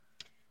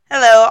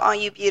Hello, all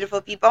you beautiful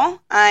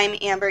people. I'm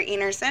Amber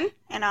Enerson.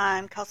 And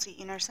I'm Kelsey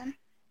Enerson.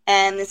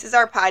 And this is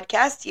our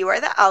podcast, You Are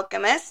the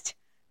Alchemist.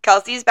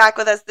 Kelsey's back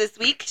with us this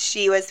week.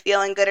 She was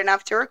feeling good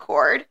enough to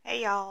record.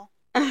 Hey, y'all.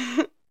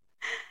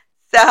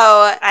 So,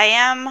 I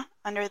am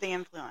under the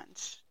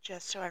influence,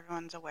 just so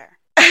everyone's aware.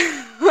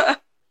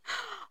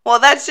 well,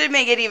 that should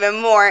make it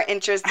even more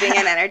interesting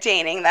and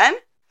entertaining then.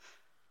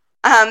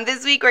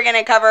 This week we're going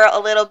to cover a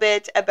little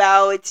bit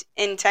about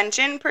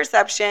intention,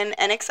 perception,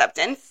 and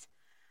acceptance.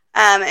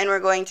 And we're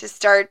going to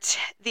start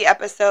the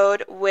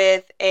episode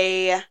with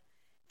a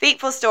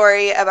fateful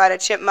story about a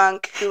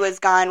chipmunk who was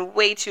gone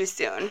way too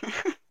soon.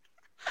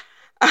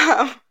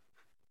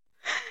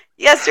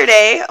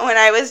 Yesterday, when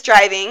I was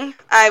driving,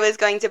 I was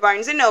going to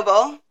Barnes &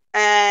 Noble,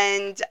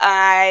 and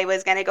I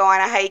was going to go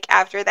on a hike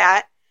after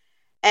that.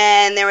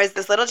 And there was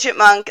this little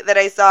chipmunk that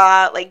I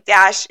saw,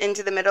 dash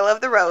into the middle of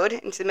the road,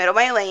 into the middle of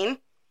my lane.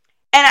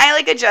 And I,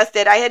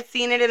 adjusted. I had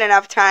seen it in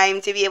enough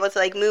time to be able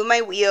to, move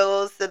my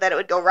wheels so that it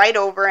would go right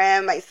over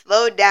him. I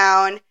slowed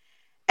down.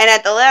 And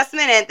at the last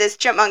minute, this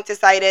chipmunk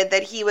decided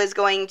that he was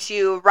going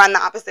to run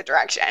the opposite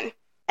direction.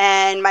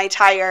 And my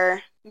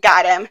tire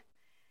got him.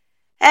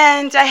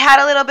 And I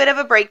had a little bit of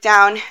a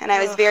breakdown, and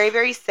I was very,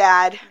 very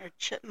sad. You're a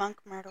chipmunk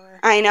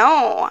murderer. I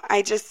know.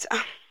 I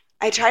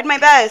tried my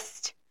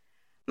best.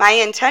 My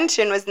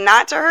intention was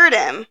not to hurt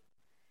him.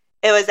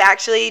 It was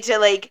actually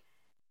to,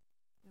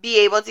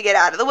 be able to get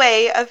out of the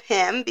way of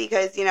him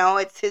because,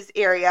 it's his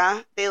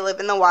area. They live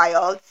in the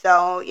wild,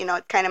 so,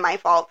 it's kind of my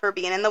fault for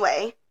being in the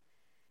way.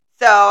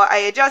 So I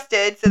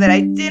adjusted so that I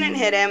didn't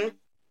hit him,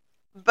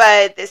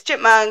 but this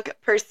chipmunk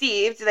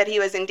perceived that he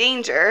was in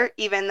danger,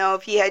 even though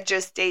if he had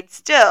just stayed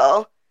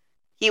still,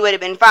 he would have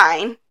been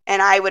fine,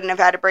 and I wouldn't have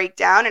had a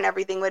breakdown, and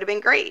everything would have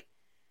been great.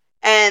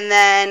 And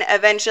then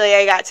eventually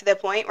I got to the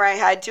point where I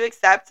had to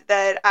accept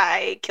that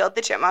I killed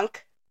the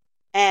chipmunk,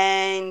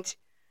 and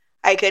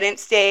I couldn't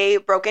stay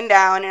broken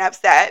down and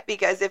upset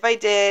because if I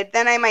did,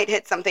 then I might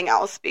hit something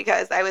else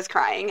because I was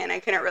crying and I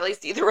couldn't really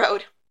see the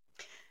road.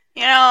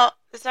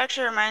 This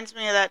actually reminds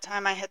me of that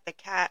time I hit the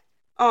cat.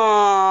 Oh.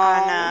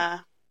 I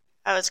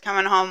was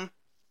coming home,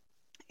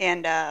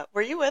 and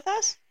were you with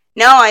us?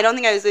 No, I don't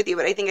think I was with you,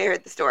 but I think I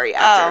heard the story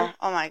after.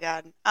 Oh my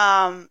God.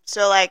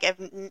 So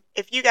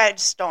if you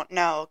guys don't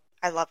know,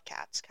 I love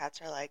cats.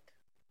 Cats are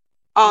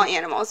all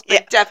animals,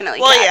 but definitely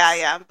cats. Well,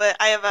 yeah, but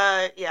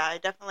I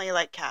definitely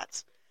like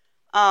cats.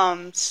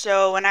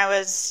 So when I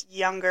was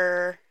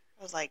younger,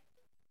 I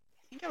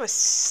think I was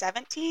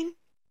 17,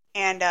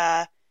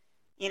 and,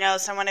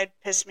 someone had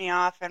pissed me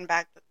off, and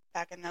back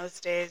in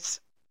those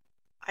days,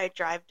 I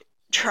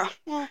drove,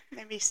 well,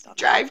 maybe still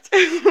Drived?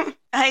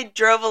 I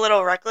drove a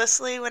little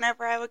recklessly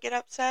whenever I would get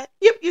upset.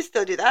 Yep, you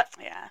still do that.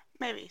 Yeah,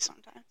 maybe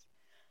sometimes.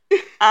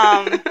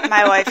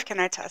 My wife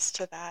can attest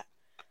to that.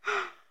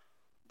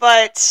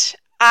 But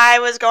I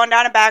was going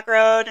down a back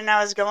road, and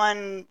I was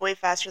going way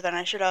faster than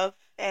I should have.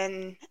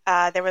 And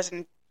there's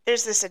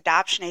this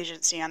adoption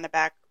agency on the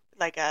back,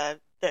 a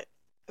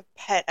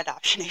pet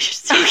adoption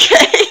agency.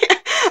 Okay.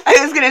 I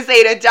was going to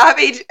say an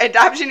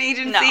adoption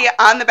agency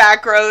on the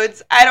back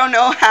roads. I don't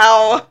know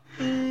how,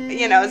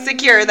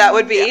 secure that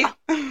would be.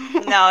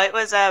 Yeah. No, it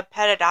was a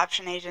pet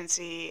adoption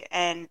agency,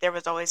 and there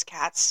was always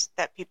cats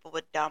that people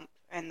would dump,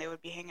 and they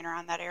would be hanging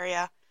around that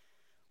area.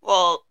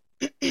 Well,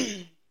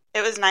 it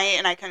was night,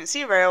 and I couldn't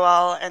see very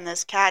well, and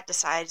this cat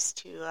decides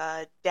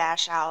to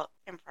dash out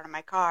in front of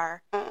my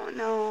car. Oh,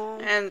 no.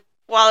 And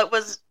while it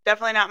was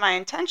definitely not my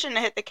intention to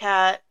hit the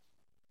cat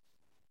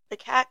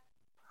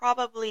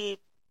probably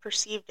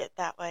perceived it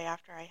that way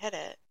after I hit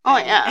it. Oh,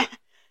 yeah.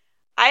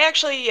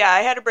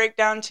 I had a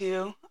breakdown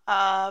too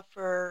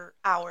for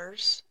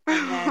hours,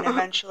 and then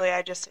eventually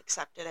I just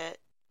accepted it,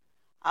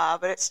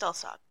 but it still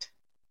sucked.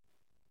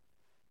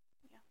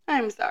 Yeah.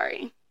 I'm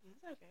sorry.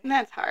 It's okay.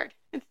 That's hard.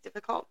 It's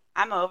difficult.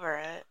 I'm over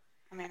it.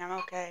 I mean, I'm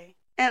okay.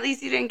 At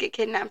least you didn't get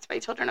kidnapped by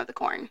Children of the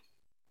Corn.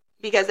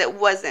 Because it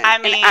wasn't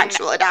an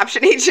actual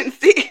adoption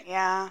agency.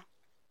 Yeah.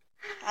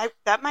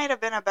 That might have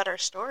been a better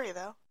story,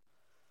 though.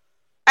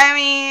 I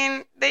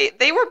mean,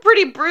 they were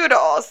pretty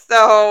brutal,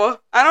 so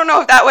I don't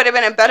know if that would have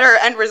been a better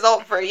end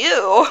result for you.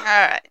 All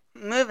right,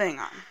 moving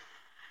on.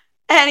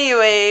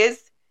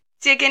 Anyways,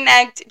 to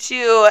connect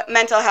to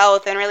mental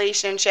health and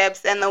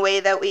relationships and the way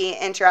that we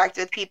interact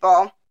with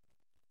people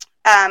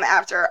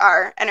after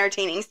our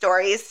entertaining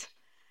stories,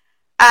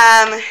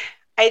 I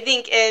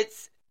think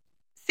it's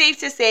safe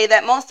to say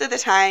that most of the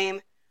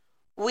time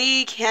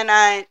we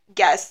cannot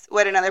guess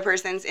what another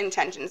person's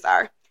intentions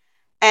are.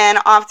 And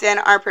often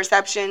our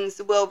perceptions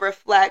will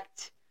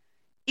reflect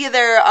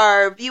either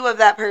our view of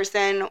that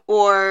person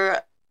or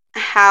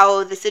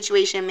how the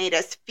situation made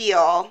us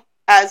feel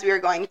as we were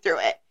going through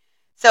it.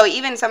 So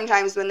even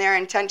sometimes when their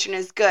intention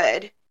is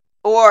good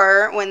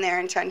or when their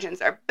intentions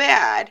are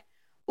bad,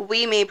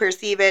 we may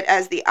perceive it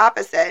as the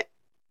opposite.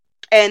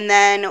 And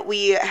then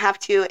we have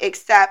to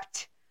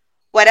accept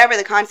whatever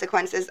the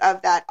consequences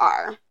of that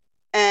are.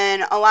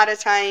 And a lot of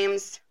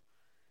times,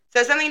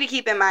 so something to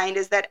keep in mind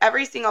is that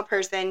every single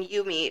person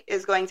you meet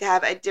is going to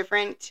have a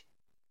different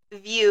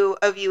view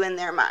of you in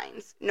their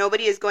minds.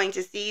 Nobody is going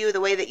to see you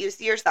the way that you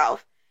see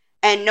yourself,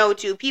 and no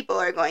two people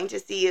are going to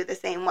see you the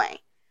same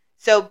way.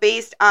 So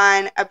based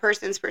on a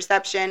person's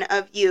perception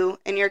of you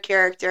and your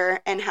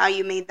character and how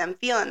you made them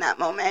feel in that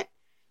moment,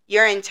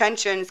 your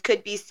intentions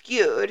could be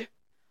skewed,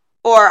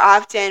 or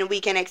often we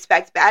can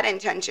expect bad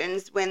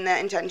intentions when the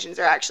intentions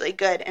are actually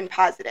good and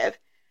positive.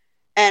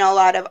 And a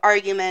lot of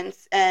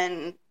arguments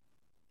and,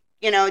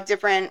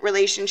 different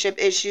relationship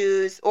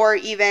issues, or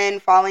even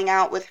falling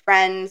out with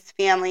friends,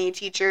 family,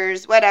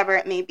 teachers, whatever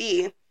it may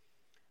be,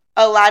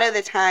 a lot of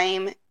the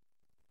time,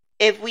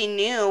 if we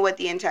knew what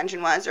the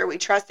intention was, or we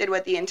trusted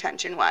what the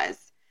intention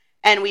was,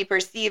 and we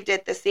perceived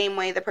it the same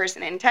way the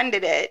person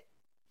intended it,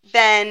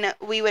 then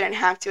we wouldn't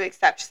have to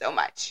accept so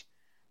much.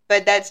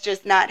 But that's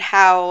just not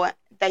how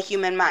the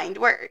human mind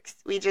works.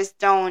 We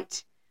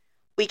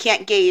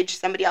can't gauge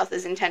somebody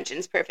else's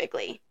intentions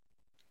perfectly.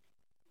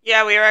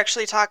 Yeah, we were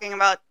actually talking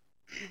about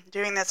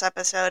doing this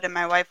episode, and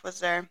my wife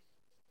was there.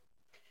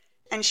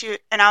 And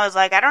I was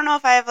like, I don't know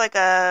if I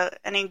have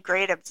any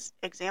great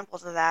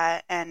examples of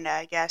that, and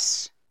I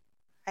guess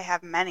I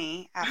have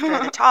many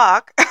after the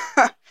talk.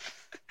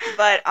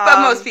 But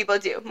most people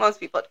do.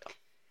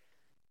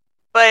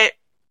 But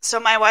so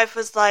my wife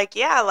was like,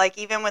 yeah,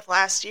 even with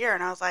last year,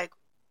 and I was like,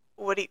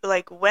 what do you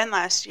when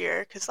last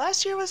year? Because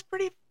last year was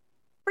pretty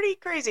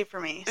crazy for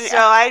me. Yeah.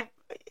 So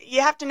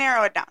you have to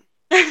narrow it down.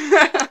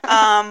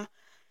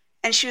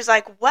 And she was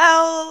like,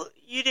 well,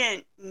 you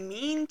didn't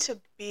mean to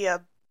be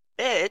a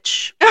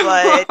bitch,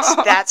 but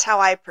that's how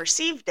I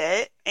perceived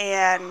it.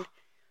 And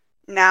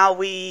now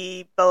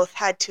we both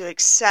had to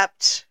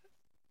accept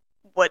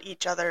what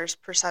each other's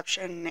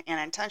perception and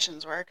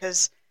intentions were.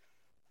 Because,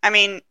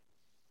 I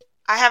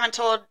haven't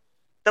told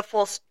the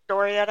full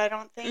story yet, I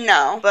don't think.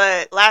 No.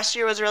 But last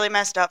year was really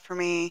messed up for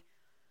me.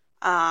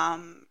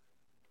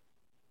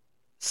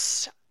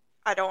 So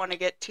I don't want to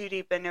get too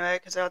deep into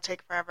it because it'll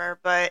take forever.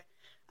 But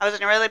I was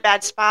in a really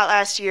bad spot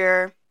last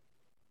year,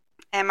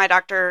 and my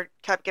doctor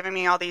kept giving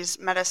me all these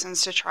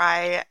medicines to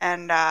try,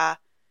 and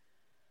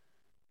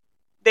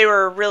they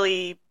were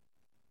really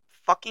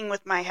fucking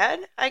with my head,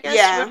 I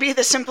guess would be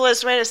the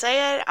simplest way to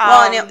say it.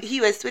 And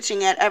he was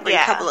switching it every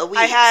couple of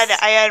weeks. I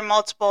had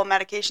multiple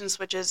medication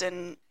switches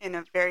in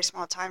a very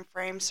small time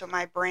frame, so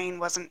my brain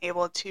wasn't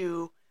able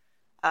to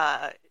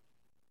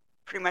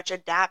pretty much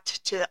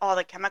adapt to all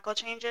the chemical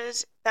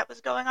changes that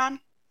was going on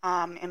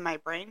in my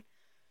brain.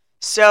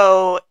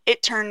 So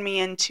it turned me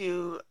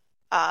into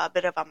a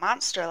bit of a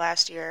monster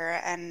last year,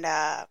 and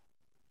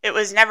it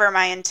was never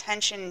my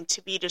intention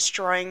to be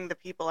destroying the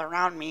people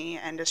around me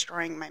and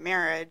destroying my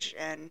marriage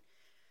and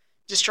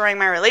destroying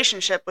my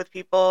relationship with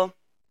people.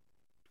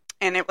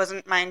 And it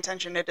wasn't my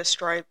intention to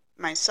destroy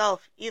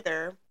myself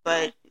either,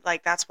 but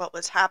that's what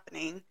was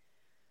happening.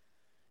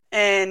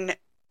 And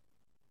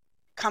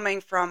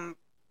coming from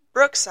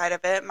Brooke's side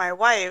of it, my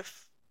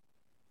wife,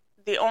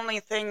 the only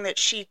thing that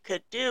she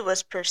could do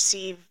was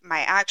perceive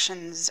my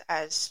actions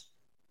as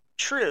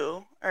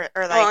true, or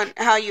and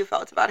how you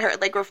felt about her,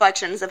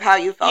 reflections of how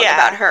you felt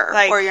about her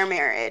or your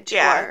marriage.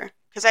 Yeah,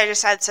 because I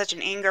just had such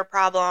an anger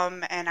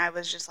problem, and I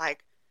was just I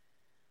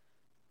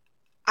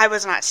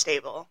was not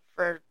stable,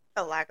 for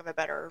a lack of a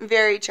better...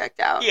 Very checked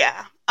out.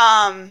 Yeah.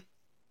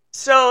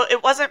 So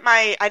it wasn't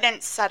I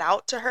didn't set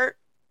out to hurt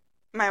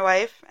my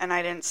wife, and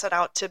I didn't set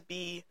out to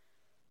be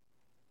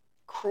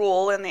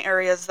cruel in the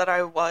areas that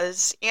I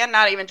was, and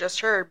not even just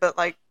her, but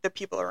the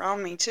people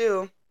around me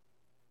too.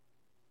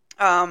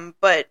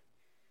 But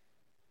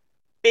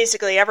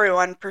basically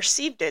everyone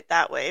perceived it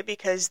that way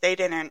because they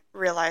didn't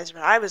realize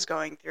what I was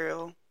going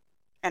through,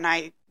 and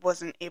I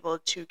wasn't able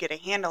to get a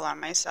handle on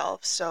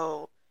myself.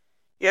 So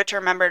you have to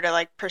remember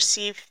to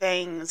perceive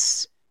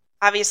things,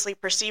 obviously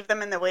perceive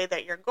them in the way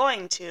that you're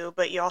going to,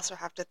 but you also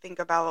have to think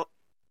about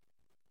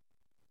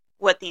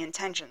what the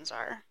intentions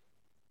are.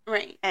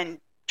 Right.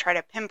 And try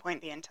to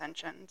pinpoint the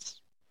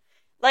intentions.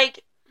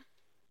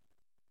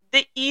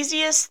 The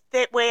easiest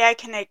way I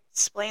can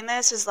explain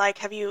this is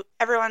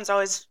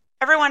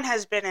everyone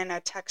has been in a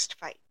text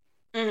fight.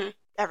 Mm-hmm.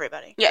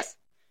 Everybody. Yes.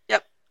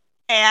 Yep.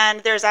 And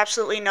there's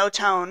absolutely no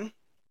tone.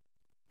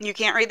 You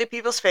can't read the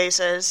people's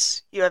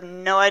faces. You have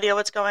no idea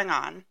what's going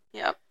on.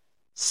 Yep.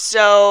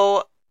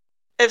 So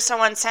if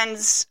someone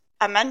sends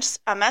a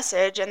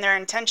message and their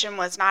intention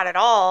was not at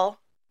all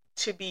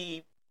to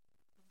be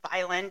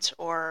violent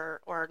or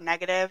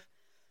negative,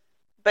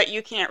 but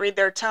you can't read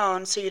their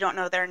tone, so you don't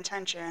know their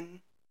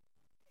intention,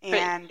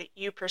 and right.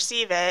 You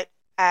perceive it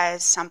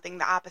as something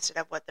the opposite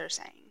of what they're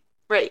saying.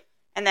 Right.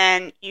 And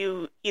then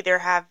you either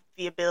have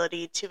the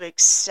ability to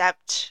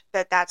accept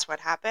that that's what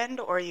happened,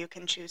 or you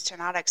can choose to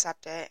not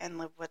accept it and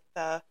live with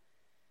the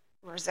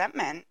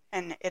resentment,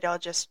 and it'll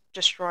just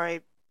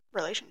destroy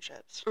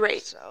relationships.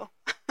 Right. So.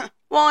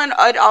 Well, and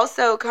it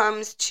also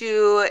comes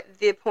to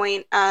the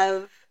point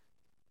of,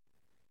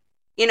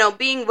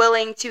 being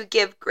willing to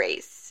give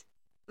grace.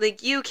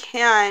 You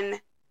can,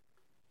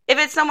 if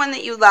it's someone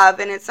that you love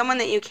and it's someone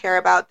that you care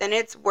about, then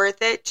it's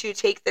worth it to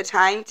take the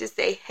time to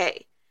say,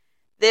 hey,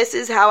 this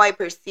is how I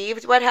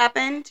perceived what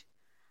happened.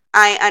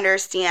 I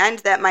understand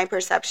that my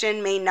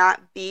perception may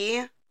not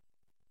be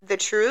the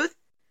truth,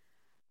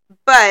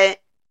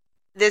 but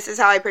this is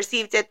how I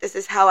perceived it. This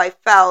is how I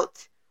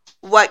felt.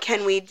 What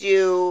can we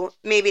do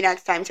maybe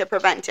next time to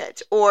prevent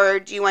it? Or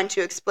do you want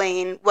to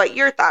explain what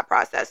your thought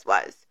process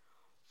was?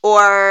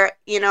 Or,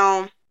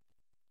 and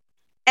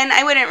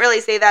I wouldn't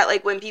really say that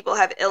like when people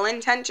have ill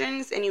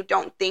intentions and you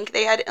don't think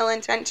they had ill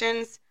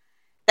intentions,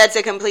 that's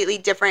a completely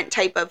different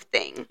type of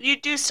thing. You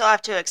do still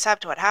have to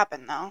accept what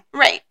happened, though.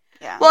 Right.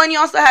 Yeah. Well, and you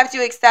also have to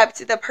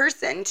accept the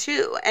person,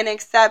 too, and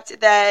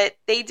accept that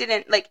they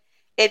didn't, like,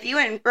 if you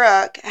and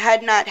Brooke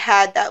had not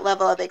had that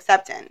level of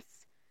acceptance,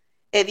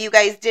 if you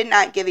guys did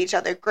not give each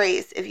other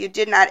grace, if you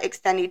did not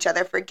extend each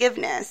other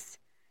forgiveness,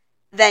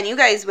 then you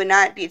guys would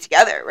not be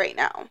together right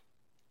now.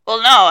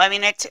 Well, no, I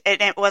mean,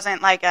 it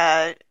wasn't like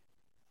a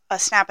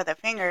snap of the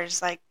fingers.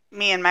 Like,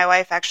 me and my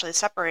wife actually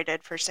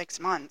separated for 6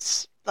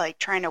 months, like,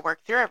 trying to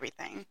work through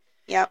everything.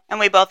 Yep. And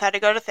we both had to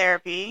go to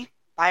therapy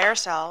by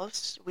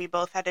ourselves. We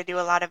both had to do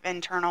a lot of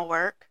internal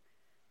work.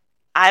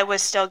 I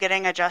was still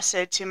getting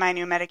adjusted to my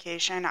new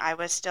medication. I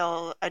was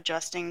still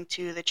adjusting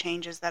to the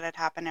changes that had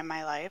happened in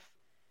my life.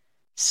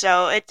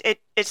 So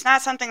it's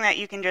not something that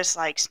you can just,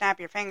 like, snap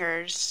your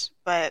fingers,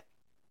 but,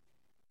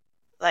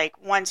 like,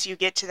 once you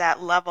get to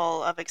that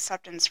level of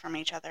acceptance from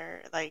each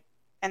other, like,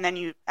 and then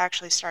you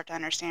actually start to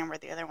understand where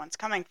the other one's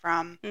coming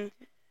from.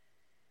 Mm-hmm.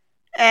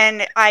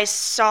 And I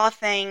saw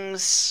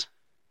things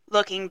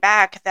looking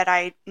back that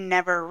I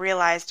never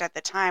realized at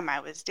the time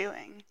I was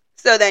doing.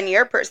 So then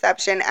your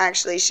perception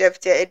actually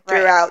shifted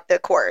throughout the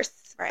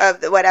course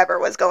of whatever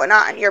was going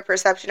on. Your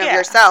perception of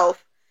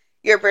yourself,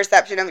 your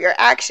perception of your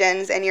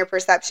actions, and your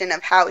perception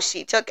of how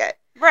she took it.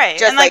 Right.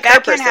 Just and like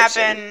that can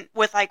happen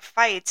with like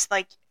fights.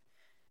 Like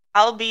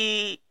I'll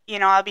be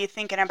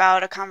thinking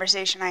about a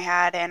conversation I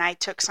had and I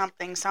took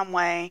something some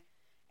way.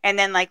 And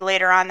then like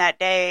later on that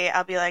day,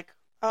 I'll be like,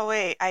 oh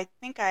wait, I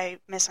think I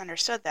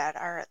misunderstood that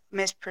or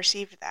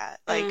misperceived that.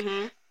 Like,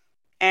 mm-hmm.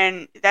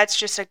 And that's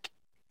just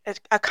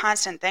a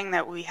constant thing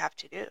that we have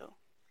to do.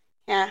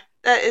 Yeah,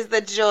 that is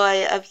the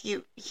joy of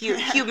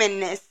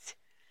humanness,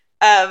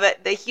 of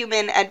the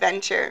human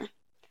adventure.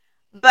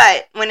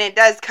 But when it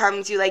does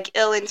come to like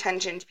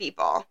ill-intentioned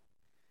people,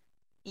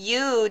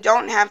 you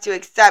don't have to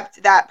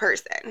accept that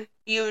person.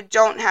 You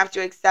don't have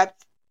to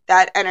accept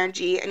that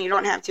energy, and you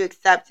don't have to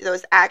accept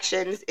those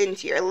actions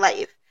into your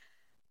life.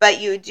 But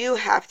you do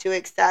have to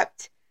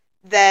accept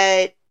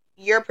that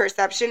your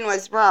perception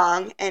was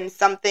wrong and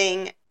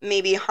something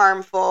maybe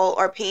harmful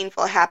or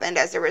painful happened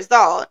as a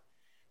result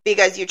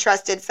because you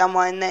trusted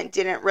someone that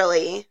didn't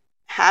really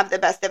have the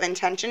best of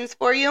intentions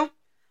for you,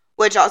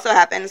 which also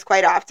happens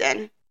quite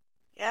often.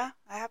 Yeah,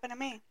 that happened to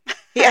me.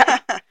 Yeah.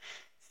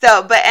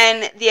 So,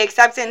 and the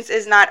acceptance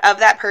is not of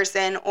that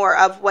person or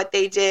of what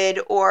they did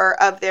or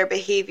of their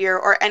behavior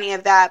or any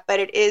of that, but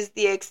it is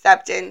the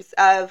acceptance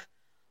of,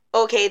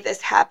 okay,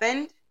 this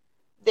happened.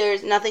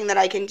 There's nothing that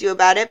I can do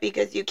about it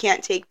because you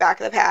can't take back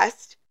the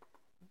past.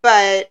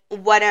 But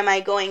what am I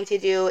going to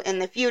do in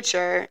the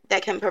future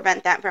that can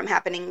prevent that from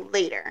happening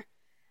later?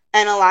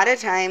 And a lot of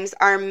times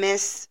our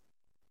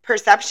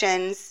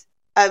misperceptions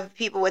of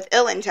people with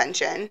ill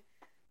intention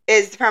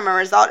is from a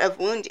result of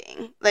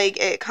wounding. Like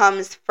it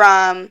comes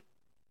from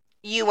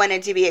you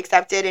wanted to be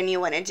accepted and you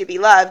wanted to be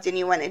loved and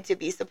you wanted to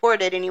be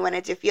supported and you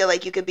wanted to feel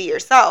like you could be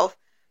yourself.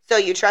 So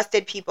you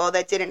trusted people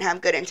that didn't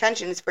have good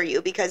intentions for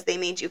you because they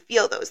made you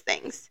feel those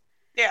things.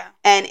 Yeah.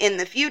 And in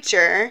the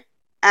future,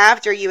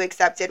 after you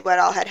accepted what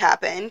all had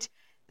happened,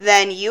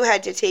 then you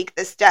had to take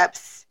the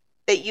steps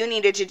that you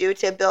needed to do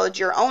to build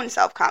your own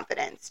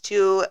self-confidence,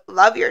 to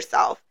love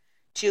yourself,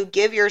 to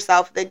give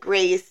yourself the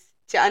grace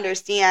to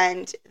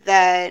understand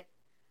that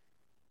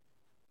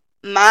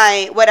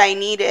what I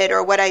needed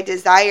or what I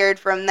desired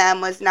from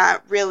them was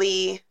not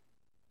really,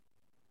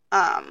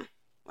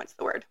 what's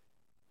the word?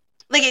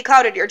 Like it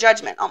clouded your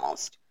judgment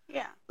almost.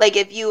 Yeah. Like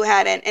if you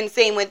hadn't, and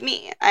same with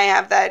me, I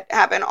have that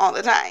happen all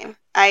the time.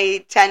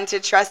 I tend to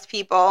trust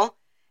people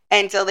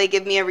until they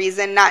give me a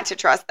reason not to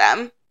trust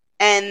them.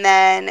 And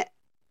then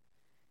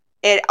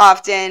it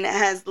often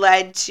has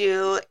led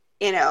to,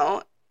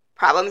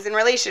 problems in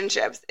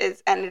relationships.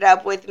 It's ended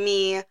up with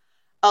me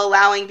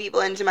allowing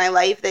people into my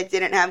life that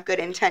didn't have good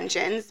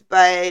intentions,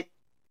 but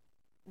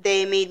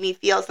they made me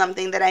feel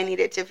something that I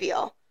needed to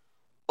feel.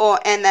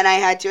 And then I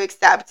had to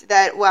accept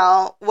that,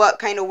 well, what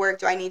kind of work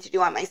do I need to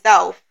do on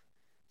myself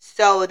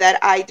so that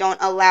I don't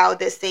allow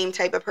this same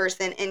type of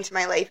person into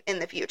my life in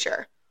the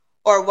future?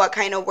 Or what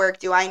kind of work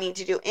do I need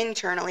to do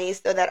internally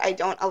so that I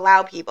don't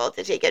allow people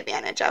to take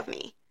advantage of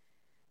me?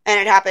 And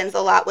it happens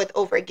a lot with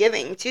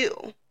overgiving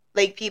too.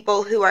 Like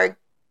people who are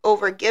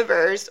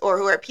overgivers or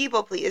who are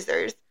people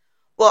pleasers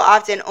will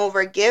often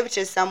overgive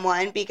to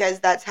someone because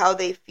that's how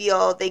they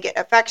feel they get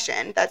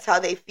affection. That's how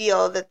they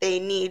feel that they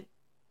need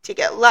to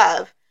get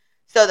love.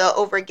 So they'll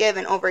overgive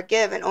and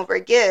overgive and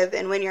overgive.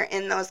 And when you're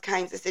in those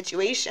kinds of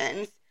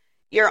situations,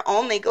 you're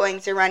only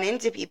going to run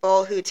into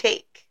people who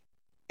take.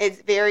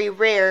 It's very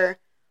rare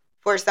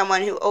for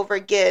someone who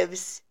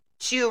overgives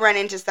to run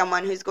into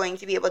someone who's going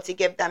to be able to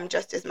give them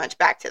just as much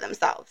back to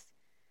themselves.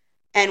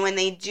 And when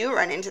they do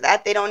run into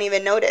that, they don't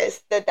even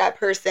notice that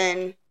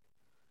person,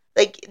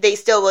 like, they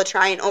still will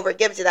try and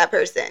overgive to that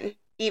person,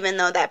 even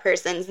though that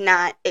person's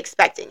not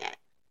expecting it.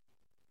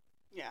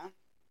 Yeah.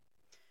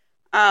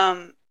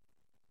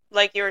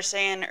 Like you were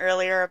saying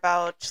earlier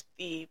about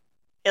the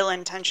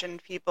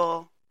ill-intentioned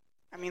people,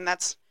 I mean,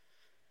 that's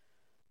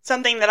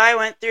something that I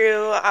went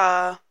through,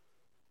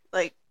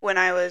 like, when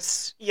I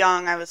was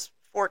young. I was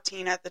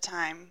 14 at the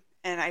time,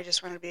 and I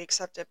just wanted to be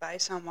accepted by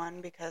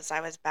someone because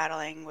I was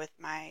battling with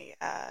my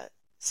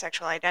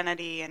sexual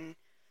identity and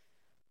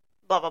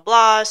blah, blah,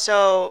 blah.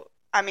 So,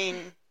 I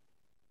mean,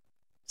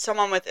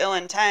 someone with ill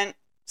intent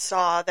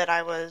saw that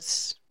I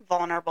was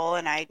vulnerable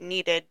and I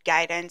needed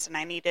guidance and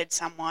I needed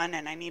someone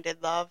and I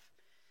needed love.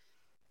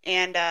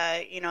 And,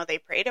 they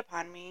preyed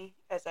upon me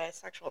as a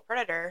sexual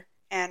predator.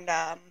 And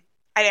I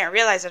didn't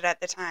realize it at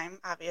the time,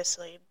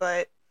 obviously,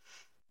 but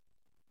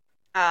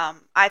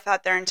I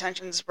thought their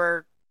intentions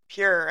were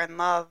pure and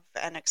love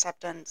and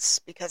acceptance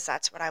because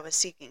that's what I was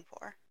seeking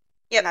for.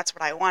 Yep. And that's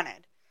what I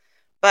wanted.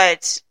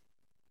 But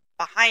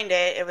behind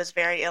it, it was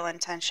very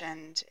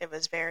ill-intentioned. It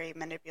was very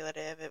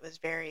manipulative. It was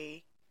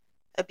very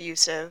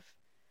abusive.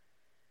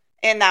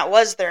 And that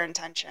was their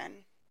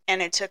intention.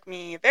 And it took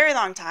me a very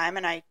long time,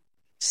 and I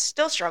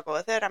still struggle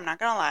with it, I'm not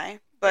going to lie,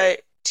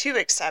 but to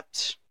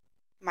accept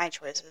my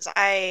choices.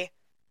 I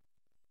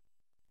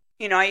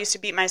used to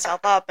beat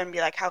myself up and be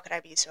like, how could I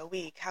be so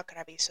weak? How could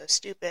I be so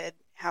stupid?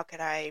 How could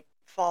I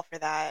fall for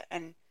that?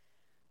 And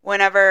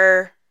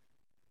whenever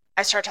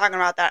I start talking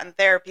about that in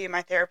therapy,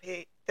 my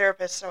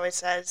therapist always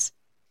says,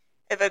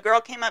 if a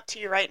girl came up to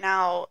you right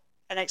now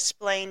and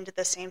explained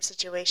the same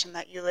situation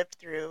that you lived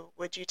through,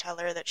 would you tell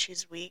her that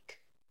she's weak?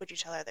 Would you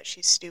tell her that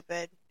she's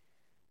stupid?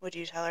 Would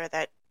you tell her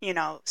that,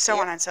 so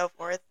on and so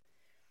forth?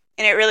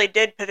 And it really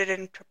did put it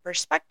into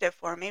perspective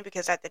for me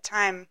because at the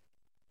time,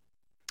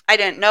 I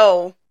didn't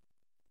know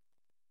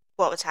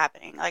what was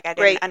happening. Like, I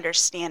didn't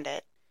understand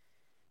it.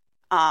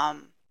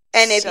 And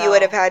if you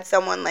would have had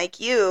someone like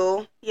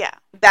you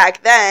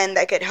back then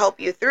that could help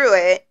you through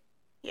it,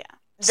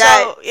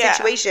 that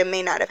situation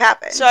may not have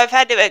happened. So I've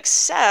had to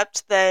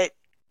accept that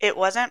it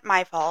wasn't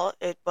my fault.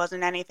 It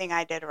wasn't anything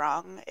I did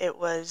wrong. It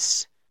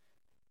was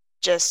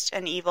just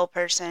an evil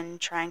person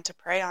trying to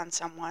prey on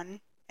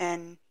someone,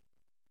 and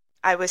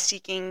I was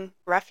seeking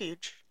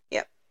refuge.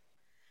 Yep.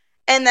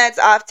 And that's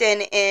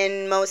often,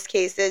 in most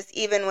cases,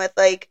 even with,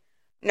 like,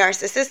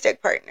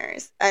 narcissistic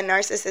partners. A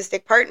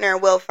narcissistic partner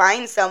will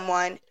find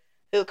someone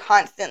who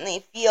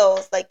constantly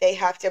feels like they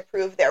have to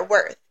prove their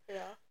worth.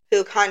 Yeah.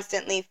 Who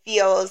constantly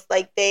feels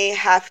like they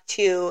have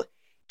to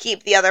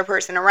keep the other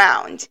person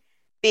around.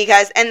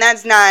 And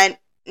that's not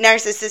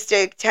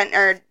narcissism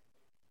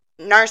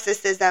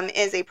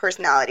is a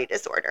personality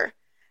disorder.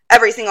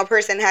 Every single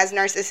person has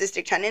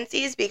narcissistic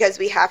tendencies because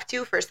we have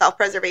to for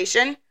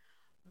self-preservation,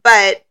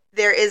 but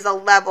there is a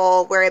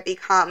level where it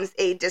becomes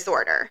a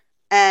disorder.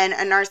 And a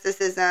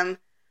narcissism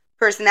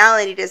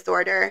personality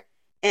disorder,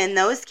 in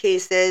those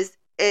cases,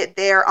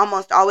 they're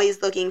almost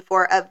always looking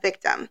for a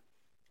victim.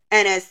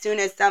 And as soon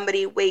as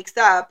somebody wakes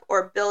up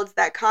or builds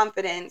that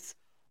confidence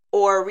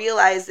or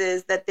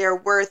realizes that they're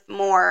worth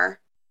more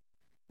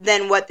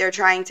than what they're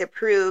trying to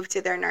prove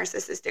to their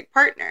narcissistic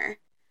partner,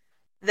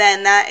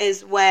 then that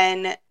is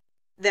when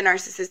the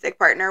narcissistic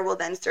partner will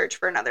then search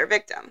for another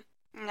victim.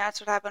 And that's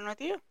what happened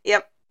with you.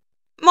 Yep.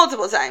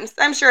 Multiple times.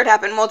 I'm sure it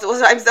happened multiple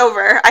times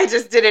over. I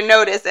just didn't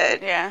notice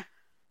it. Yeah.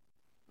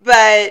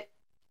 But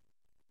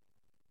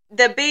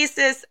the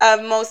basis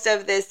of most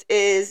of this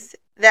is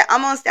that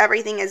almost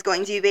everything is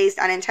going to be based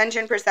on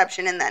intention,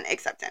 perception, and then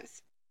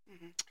acceptance.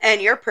 Mm-hmm.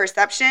 And your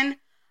perception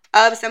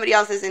of somebody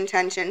else's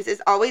intentions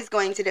is always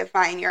going to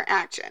define your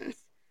actions.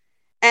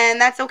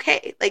 And that's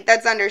okay. Like,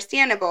 that's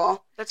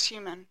understandable. That's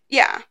human.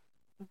 Yeah.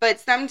 But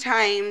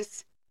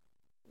sometimes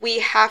we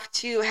have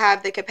to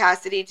have the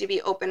capacity to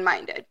be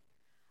open-minded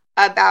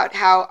about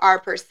how our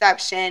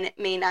perception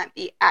may not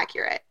be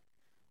accurate,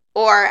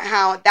 or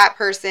how that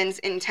person's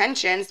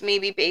intentions may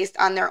be based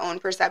on their own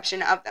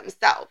perception of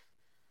themselves.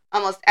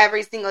 Almost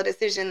every single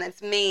decision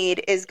that's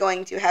made is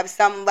going to have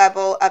some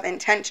level of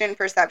intention,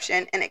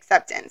 perception, and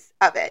acceptance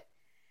of it.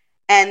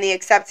 And the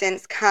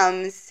acceptance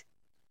comes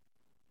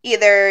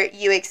either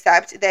you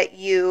accept that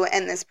you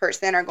and this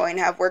person are going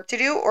to have work to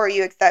do, or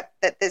you accept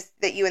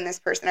that you and this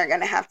person are going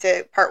to have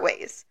to part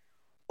ways,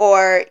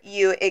 or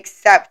you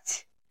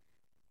accept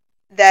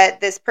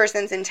that this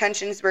person's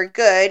intentions were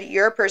good,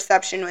 your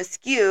perception was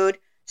skewed,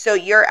 so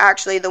you're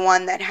actually the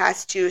one that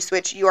has to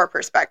switch your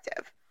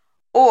perspective.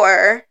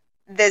 Or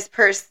this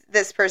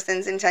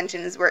person's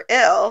intentions were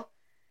ill,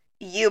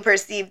 you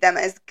perceive them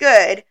as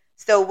good,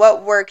 so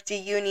what work do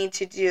you need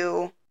to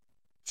do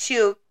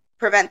to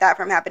prevent that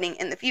from happening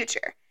in the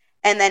future?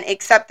 And then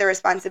accept the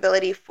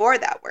responsibility for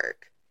that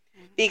work.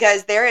 Mm-hmm.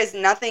 Because there is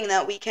nothing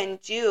that we can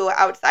do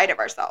outside of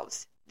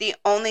ourselves. The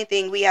only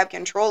thing we have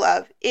control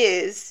of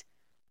is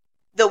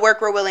the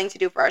work we're willing to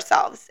do for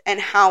ourselves and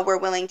how we're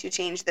willing to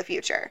change the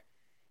future.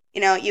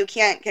 You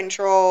can't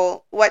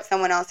control what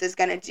someone else is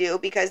going to do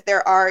because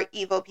there are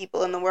evil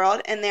people in the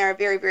world and there are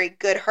very, very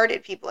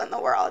good-hearted people in the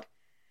world.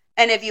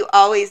 And if you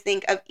always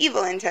think of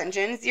evil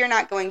intentions, you're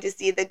not going to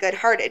see the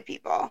good-hearted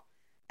people.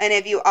 And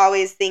if you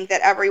always think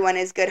that everyone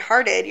is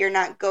good-hearted, you're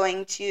not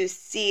going to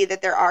see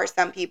that there are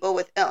some people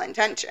with ill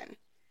intention.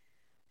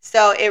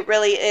 So it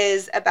really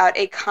is about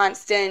a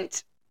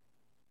constant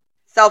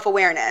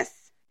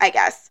self-awareness, I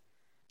guess.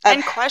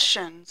 And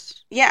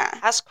questions. Yeah.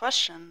 Ask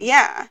questions.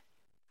 Yeah.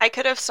 I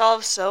could have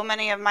solved so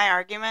many of my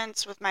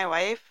arguments with my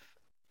wife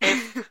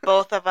if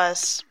both of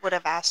us would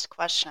have asked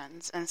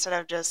questions instead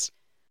of just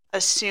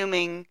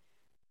assuming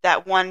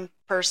that one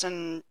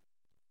person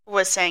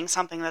was saying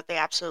something that they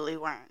absolutely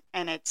weren't,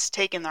 and it's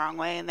taken the wrong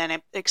way, and then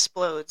it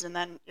explodes, and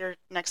then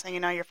next thing you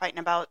know, you're fighting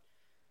about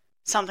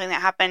something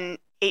that happened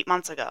 8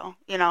 months ago,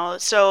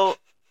 so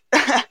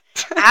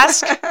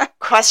ask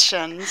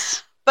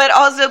questions. But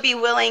also be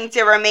willing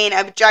to remain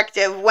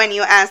objective when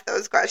you ask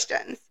those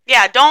questions.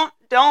 Yeah, don't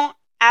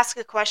ask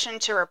a question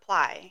to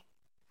reply.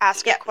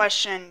 Ask a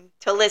question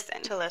to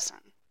listen.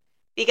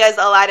 Because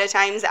a lot of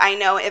times I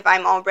know if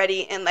I'm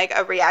already in like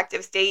a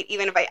reactive state,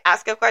 even if I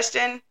ask a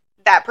question,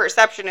 that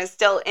perception is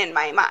still in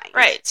my mind.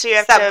 Right. So you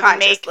have to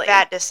make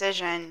that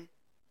decision.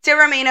 To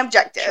remain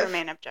objective.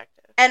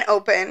 And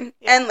open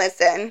and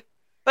listen.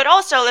 But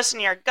also listen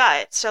to your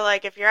gut. So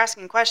like if you're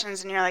asking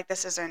questions and you're like,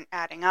 this isn't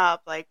adding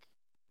up, like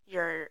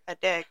you're a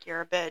dick,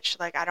 you're a bitch.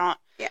 Like I don't.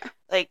 Yeah.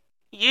 Like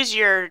use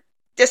your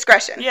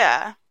discretion.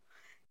 Yeah.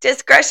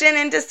 Discretion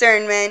and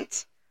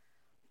discernment.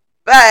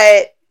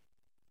 But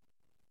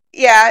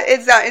yeah,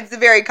 it's a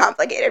very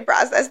complicated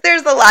process.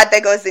 There's a lot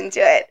that goes into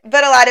it.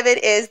 But a lot of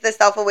it is the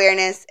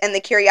self-awareness and the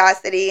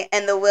curiosity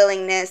and the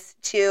willingness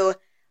to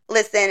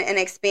listen and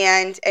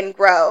expand and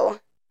grow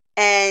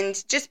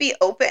and just be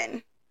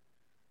open.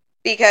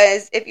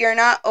 Because if you're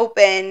not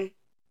open,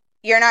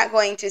 you're not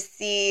going to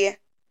see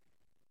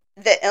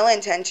the ill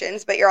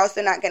intentions, but you're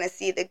also not going to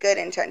see the good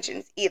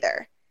intentions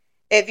either.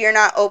 If you're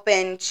not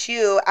open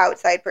to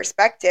outside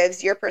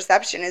perspectives, your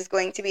perception is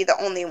going to be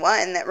the only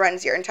one that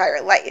runs your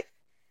entire life.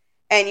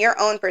 And your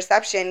own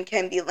perception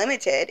can be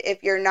limited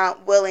if you're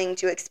not willing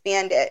to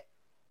expand it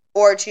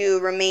or to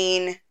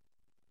remain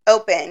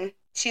open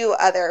to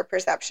other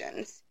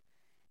perceptions.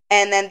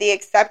 And then the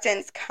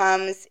acceptance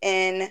comes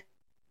in,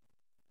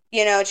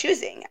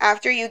 choosing.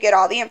 After you get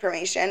all the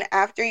information,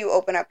 after you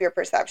open up your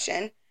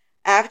perception,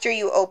 after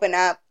you open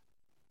up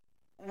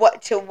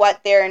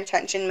what their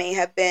intention may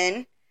have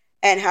been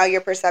and how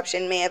your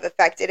perception may have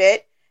affected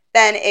it,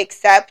 then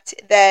accept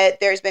that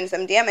there's been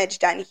some damage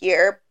done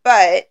here,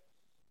 but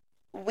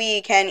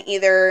we can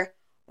either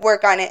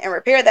work on it and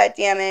repair that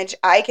damage,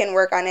 I can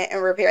work on it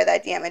and repair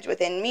that damage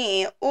within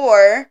me,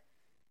 or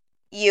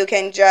you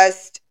can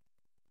just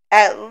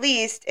at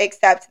least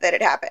accept that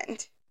it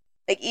happened.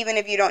 Like, even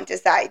if you don't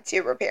decide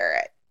to repair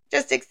it,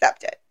 just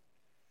accept it.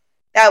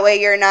 That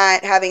way you're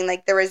not having,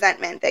 like, the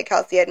resentment that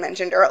Kelsey had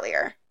mentioned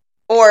earlier,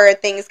 or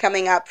things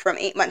coming up from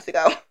 8 months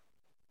ago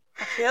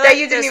I feel that like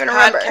you didn't this even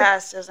remember.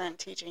 podcast isn't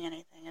teaching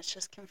anything. It's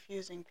just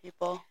confusing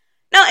people.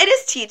 No, it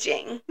is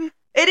teaching.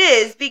 It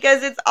is,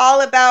 because it's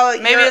all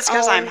about Maybe it's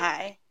because I'm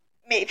high.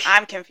 Maybe.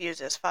 I'm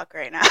confused as fuck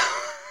right now.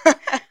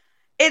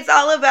 It's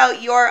all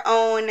about your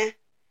own,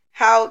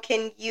 how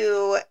can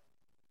you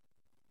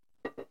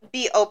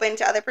be open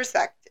to other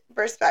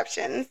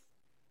perceptions?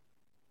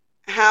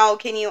 How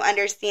can you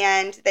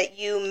understand that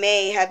you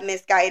may have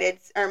misguided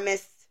or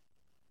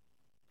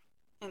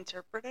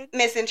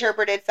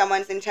misinterpreted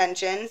someone's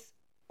intentions,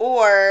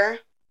 or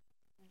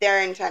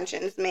their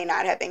intentions may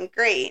not have been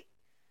great?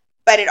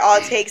 But it all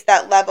takes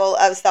that level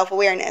of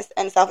self-awareness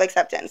and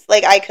self-acceptance.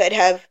 Like, I could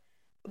have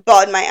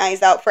bawled my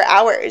eyes out for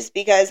hours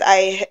because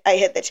I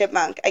hit the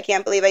chipmunk. I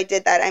can't believe I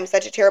did that. I'm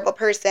such a terrible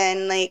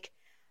person. Like,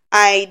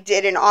 I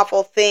did an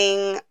awful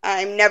thing.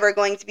 I'm never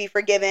going to be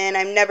forgiven.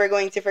 I'm never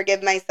going to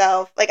forgive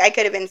myself. Like, I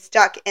could have been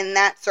stuck in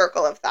that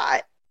circle of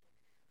thought.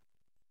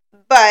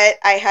 But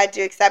I had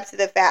to accept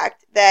the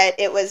fact that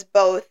it was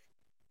both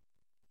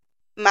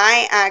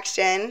my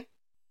action,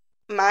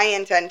 my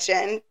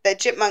intention, the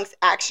chipmunk's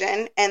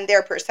action, and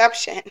their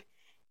perception,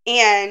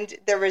 and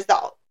the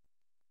result.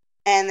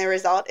 And the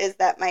result is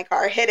that my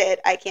car hit it.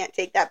 I can't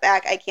take that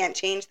back. I can't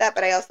change that,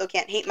 but I also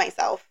can't hate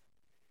myself.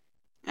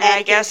 And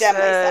I guess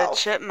the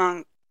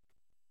chipmunk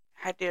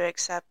had to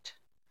accept,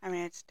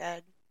 it's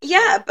dead.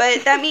 Yeah,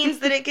 but that means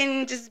that it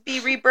can just be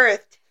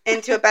rebirthed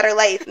into a better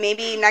life.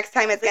 Maybe next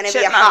time it's going to be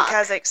a hawk. The chipmunk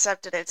has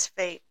accepted its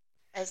fate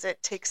as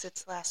it takes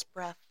its last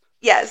breath.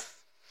 Yes.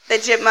 The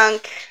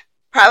chipmunk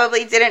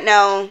probably didn't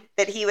know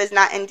that he was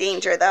not in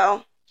danger,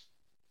 though.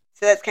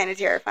 So that's kind of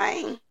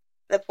terrifying.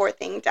 The poor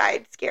thing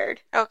died scared.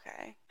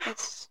 Okay.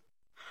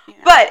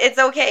 But it's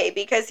okay,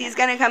 because he's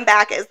going to come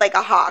back as like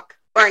a hawk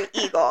or an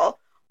eagle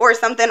or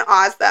something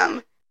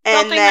awesome.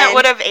 Something that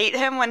would have ate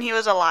him when he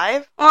was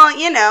alive? Well,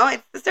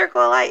 it's the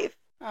circle of life.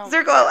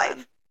 Circle of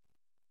life.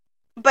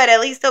 But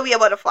at least he'll be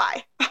able to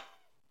fly.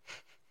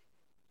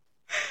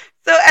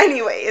 So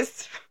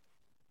anyways,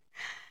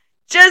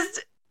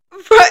 just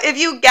if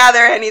you gather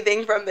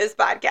anything from this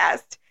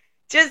podcast,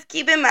 just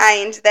keep in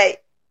mind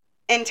that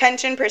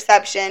intention,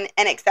 perception,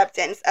 and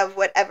acceptance of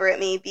whatever it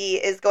may be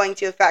is going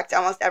to affect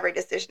almost every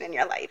decision in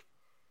your life.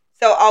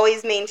 So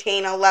always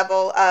maintain a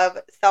level of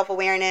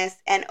self-awareness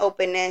and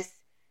openness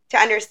to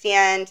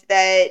understand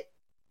that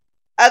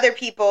other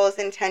people's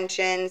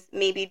intentions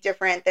may be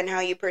different than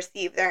how you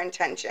perceive their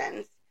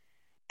intentions.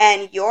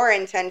 And your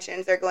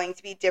intentions are going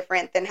to be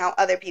different than how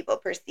other people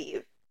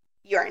perceive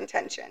your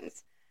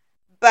intentions.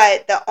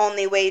 But the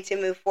only way to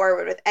move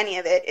forward with any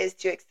of it is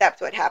to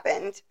accept what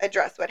happened,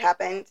 address what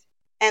happened,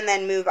 and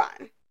then move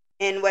on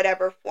in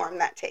whatever form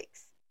that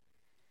takes.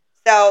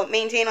 So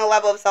maintain a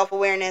level of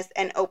self-awareness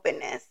and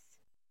openness,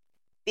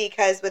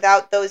 because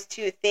without those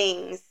two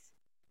things,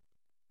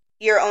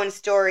 your own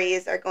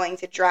stories are going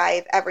to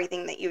drive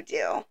everything that you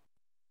do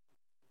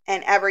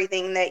and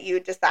everything that you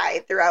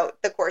decide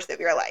throughout the course of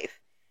your life.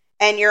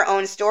 And your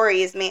own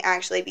stories may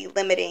actually be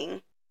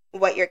limiting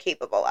what you're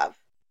capable of,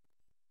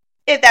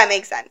 if that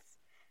makes sense.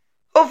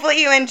 Hopefully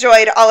you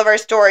enjoyed all of our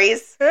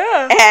stories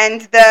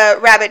and the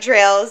rabbit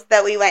trails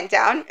that we went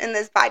down in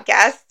this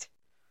podcast.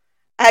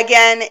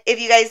 Again, if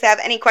you guys have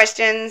any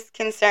questions,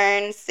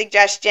 concerns,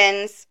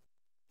 suggestions.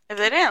 If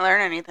they didn't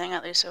learn anything,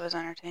 at least it was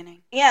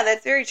entertaining. Yeah,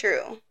 that's very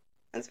true.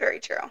 That's very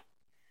true.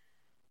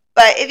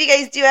 But if you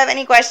guys do have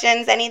any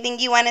questions, anything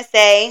you want to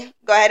say,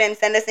 go ahead and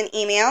send us an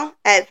email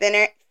at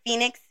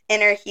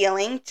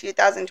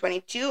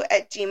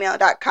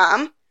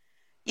phoenixinnerhealing2022@gmail.com.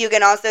 You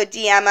can also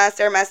DM us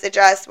or message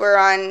us. We're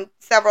on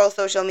several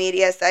social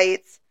media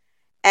sites.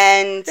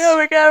 And yeah,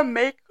 we gotta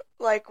make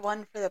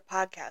one for the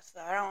podcast,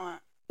 though. I don't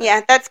want...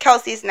 Yeah, that's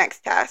Kelsey's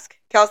next task.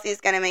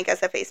 Kelsey's going to make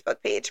us a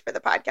Facebook page for the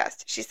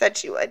podcast. She said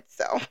she would,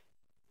 so.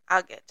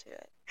 I'll get to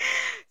it.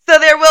 So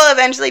there will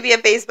eventually be a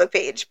Facebook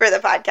page for the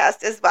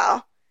podcast as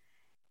well.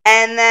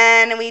 And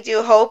then we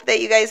do hope that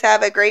you guys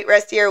have a great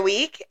rest of your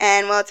week,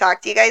 and we'll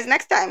talk to you guys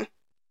next time.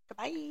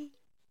 Goodbye.